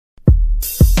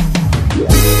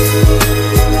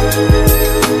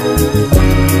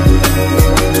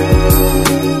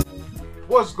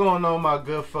going on, my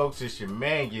good folks? It's your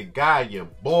man, your guy, your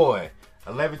boy,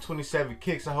 1127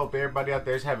 Kicks. I hope everybody out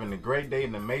there is having a great day,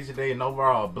 an amazing day, and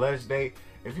overall a blessed day.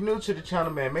 If you're new to the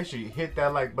channel, man, make sure you hit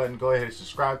that like button. Go ahead and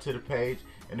subscribe to the page.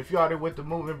 And if you're already with the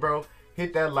movement, bro,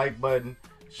 hit that like button,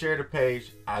 share the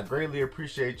page. I greatly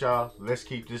appreciate y'all. Let's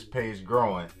keep this page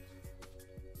growing.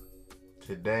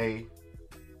 Today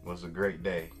was a great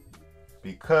day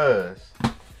because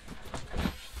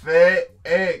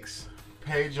FedEx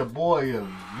paid your boy a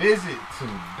visit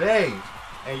today.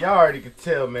 And y'all already can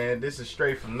tell, man, this is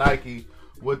straight from Nike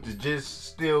with the Just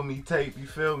Steal Me tape, you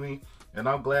feel me? And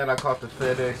I'm glad I caught the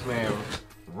FedEx man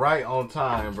right on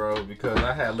time, bro, because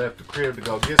I had left the crib to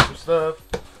go get some stuff.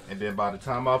 And then by the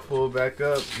time I pulled back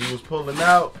up, he was pulling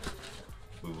out.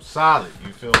 We was solid,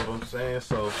 you feel what I'm saying?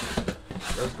 So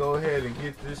let's go ahead and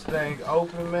get this thing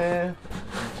open, man.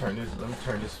 Let me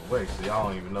turn this away so y'all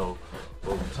don't even know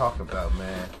what we're talking about,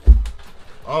 man.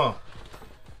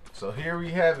 So here we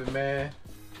have it, man.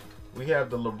 We have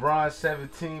the Lebron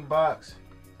 17 box.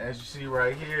 As you see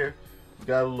right here, you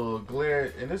got a little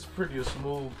glare, and it's pretty a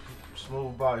smooth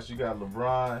box. You got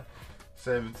Lebron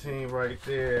 17 right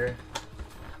there.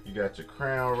 You got your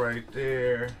crown right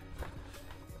there.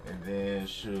 And then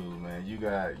shoot, man, you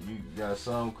got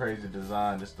some crazy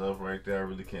design and stuff right there. I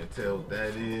really can't tell what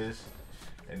that is.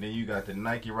 And then you got the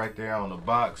Nike right there on the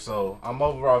box. So I'm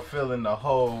overall feeling the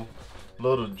whole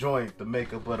little joint, the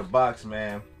makeup of the box,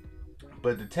 man.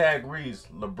 But the tag reads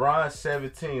LeBron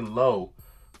 17 low,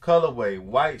 colorway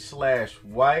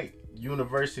white/white,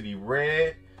 university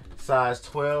red, size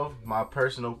 12, my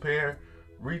personal pair.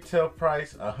 Retail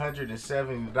price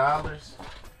 $170.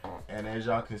 And as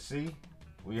y'all can see,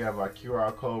 we have our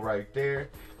QR code right there.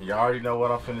 You already know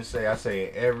what I'm finna say. I say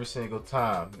it every single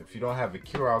time. If you don't have a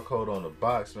QR code on the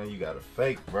box, man, you got a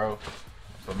fake, bro.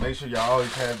 So make sure y'all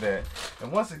always have that.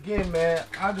 And once again, man,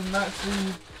 I do not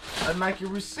see a Nike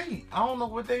receipt. I don't know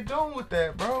what they doing with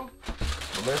that, bro.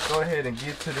 So let's go ahead and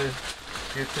get to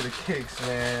the kicks,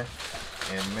 man.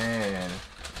 And man,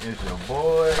 is your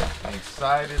boy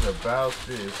excited about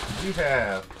this? We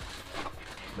have,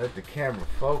 let the camera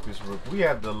focus, we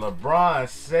have the LeBron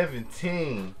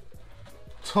 17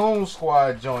 Toon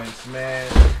Squad joints,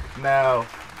 man. Now,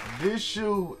 this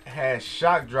shoe has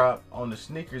shock drop on the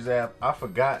sneakers app. I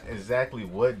forgot exactly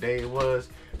what day it was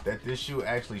that this shoe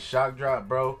actually shock dropped,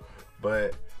 bro.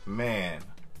 But man,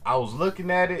 I was looking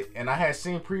at it and I had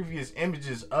seen previous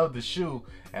images of the shoe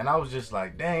and I was just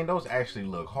like, dang, those actually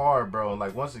look hard, bro. And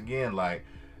like, once again, like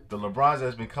the LeBrons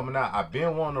that's been coming out, I've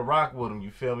been wanting to rock with them,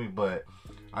 you feel me? But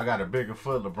I got a bigger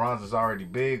foot. LeBron's is already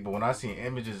big, but when I seen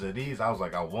images of these, I was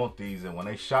like, I want these. And when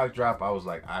they shock drop, I was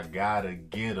like, I gotta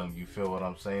get them. You feel what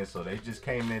I'm saying? So they just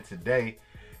came in today.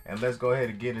 And let's go ahead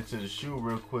and get into the shoe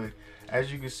real quick.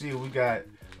 As you can see, we got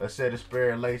a set of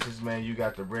spare laces, man. You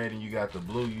got the red and you got the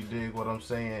blue. You dig what I'm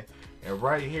saying? And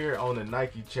right here on the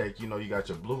Nike check, you know, you got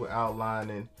your blue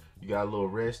outlining. You got a little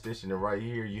red stitching. And right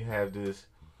here, you have this,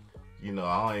 you know,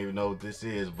 I don't even know what this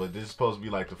is, but this is supposed to be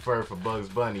like the fur for Bugs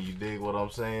Bunny. You dig what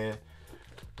I'm saying?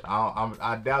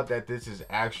 I doubt that this is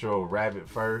actual rabbit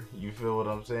fur. You feel what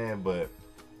I'm saying? But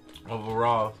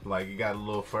overall, like, you got a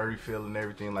little furry feel and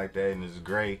everything like that, and it's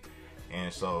gray.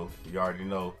 And so you already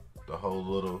know the whole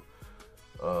little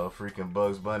freaking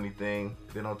Bugs Bunny thing.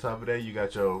 Then on top of that, you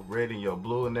got your red and your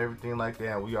blue and everything like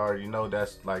that. And we already know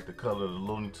that's like the color of the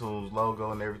Looney Tunes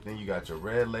logo and everything. You got your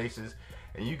red laces.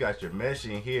 And you got your mesh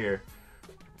in here,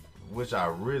 which I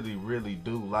really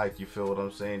do like. You feel what I'm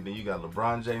saying? Then you got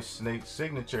LeBron James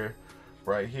signature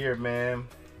right here, man.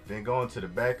 Then going to the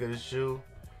back of the shoe,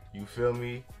 you feel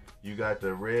me? You got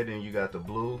the red and you got the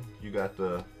blue. You got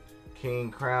the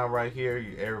king crown right here.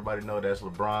 Everybody know that's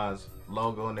LeBron's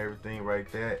logo and everything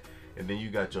right there. And then you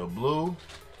got your blue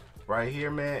right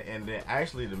here, man. And then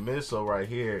actually the midsole right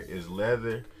here is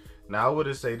leather. Now, I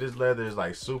wouldn't say this leather is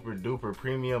like super duper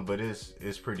premium, but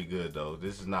it's pretty good though.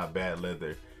 This is not bad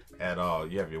leather at all.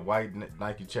 You have your white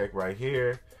Nike check right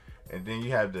here, and then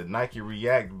you have the Nike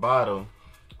React bottom,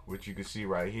 which you can see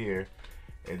right here.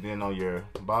 And then on your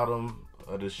bottom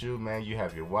of the shoe, man, you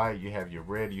have your white, you have your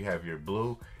red, you have your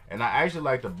blue. And I actually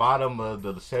like the bottom of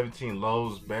the 17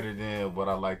 lows better than what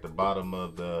I like the bottom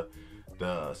of the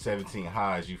 17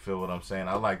 highs. You feel what I'm saying?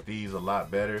 I like these a lot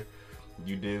better.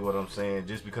 You dig what I'm saying?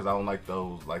 Just because I don't like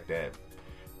those like that.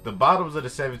 The bottoms of the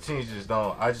 17s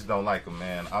I just don't like them,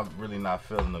 man. I'm really not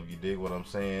feeling them. You dig what I'm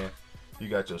saying? You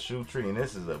got your shoe tree, and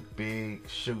this is a big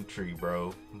shoe tree,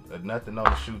 bro. Nothing on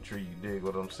the shoe tree. You dig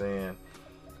what I'm saying?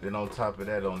 Then on top of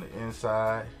that, on the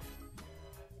inside,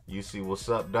 you see what's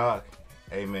up, Doc.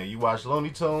 Hey, man, you watch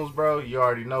Looney Tunes, bro? You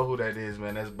already know who that is,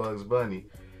 man. That's Bugs Bunny.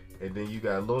 And then you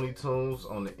got Looney Tunes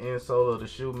on the insole of the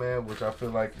shoe, man, which I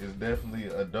feel like is definitely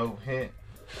a dope hint.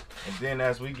 And then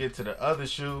as we get to the other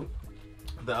shoe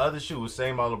is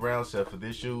same all around, except for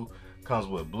this shoe comes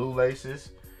with blue laces.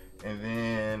 And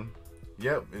then,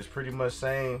 yep, it's pretty much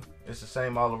same. It's the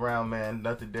same all around, man.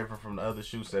 Nothing different from the other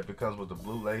shoe set. It comes with the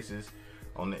blue laces.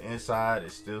 On the inside,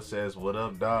 it still says, "What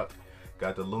up, Doc?"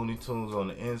 Got the Looney Tunes on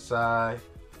the inside.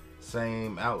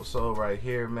 Same outsole right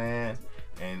here, man.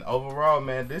 And overall,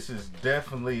 man, this is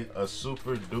definitely a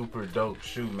super duper dope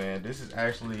shoe, man. This is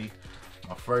actually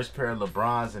my first pair of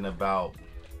LeBrons in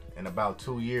about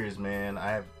 2 years, man.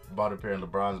 I have bought a pair of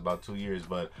LeBrons about 2 years,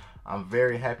 but I'm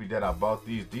very happy that I bought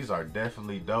these. These are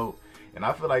definitely dope. And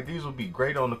I feel like these would be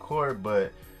great on the court,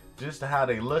 but just how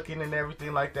they looking and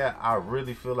everything like that, I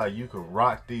really feel like you could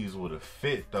rock these with a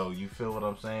fit though. You feel what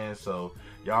I'm saying? So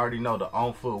you already know the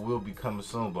on foot will be coming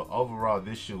soon, but overall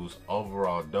this shoe is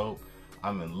overall dope.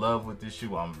 I'm in love with this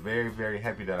shoe. I'm very, very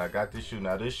happy that I got this shoe.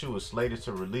 Now this shoe is slated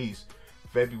to release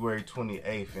February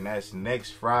 28th, and that's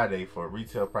next Friday for a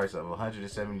retail price of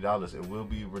 $170. It will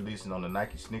be releasing on the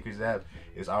Nike Sneakers app.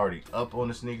 It's already up on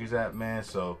the Sneakers app, man,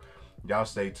 so y'all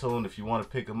stay tuned. If you want to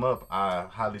pick them up, I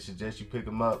highly suggest you pick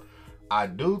them up. I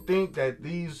do think that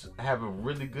these have a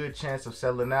really good chance of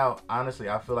selling out. Honestly,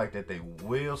 I feel like that they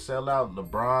will sell out.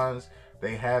 LeBrons,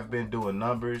 they have been doing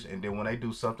numbers, and then when they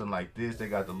do something like this, they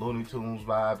got the Looney Tunes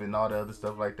vibe and all the other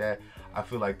stuff like that. I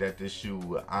feel like that this shoe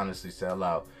will honestly sell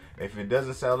out. If it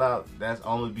doesn't sell out, that's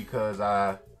only because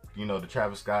the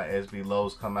Travis Scott SB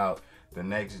lows come out the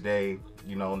next day,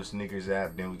 on the Sneakers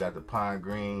app. Then we got the Pine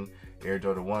Green Air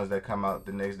Jordan 1s that come out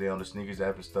the next day on the Sneakers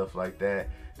app and stuff like that.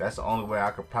 That's the only way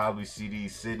I could probably see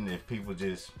these sitting, if people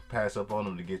just pass up on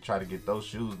them to try to get those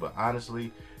shoes. But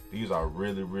honestly, these are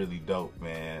really, really dope,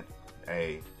 man.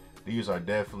 Hey, these are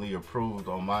definitely approved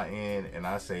on my end, and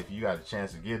I say if you got a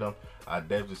chance to get them, I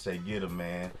definitely say get them,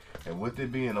 man. And with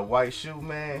it being a white shoe,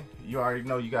 man, you already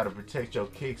know you got to protect your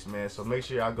kicks, man. So make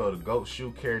sure y'all go to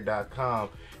goatshoecare.com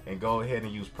and go ahead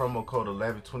and use promo code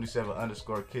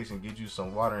 1127_kicks and get you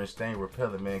some water and stain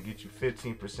repellent, man. Get you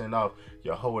 15% off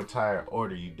your whole entire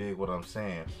order. You dig what I'm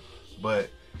saying? But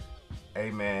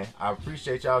hey, man, I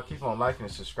appreciate y'all. Keep on liking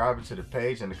and subscribing to the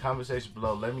page. In the comment section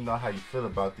below, let me know how you feel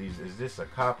about these. Is this a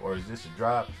cop or is this a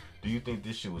drop? Do you think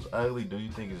this shoe was ugly? Do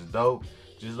you think it's dope?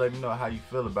 Just let me know how you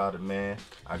feel about it, man.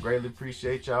 I greatly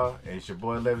appreciate y'all. And it's your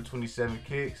boy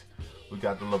 1127Kicks. We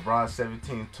got the LeBron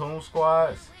 17 Toon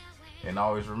Squads. And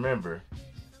always remember,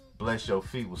 bless your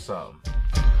feet with something.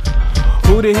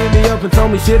 Who done hit me up and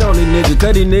told me shit on these niggas?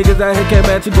 Tell these niggas out here came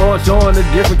at you going, showing the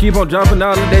difference. Keep on dropping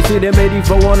all of that shit that made these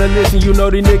folk wanna listen. You know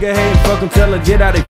these niggas hating, fuck them, tell them get out of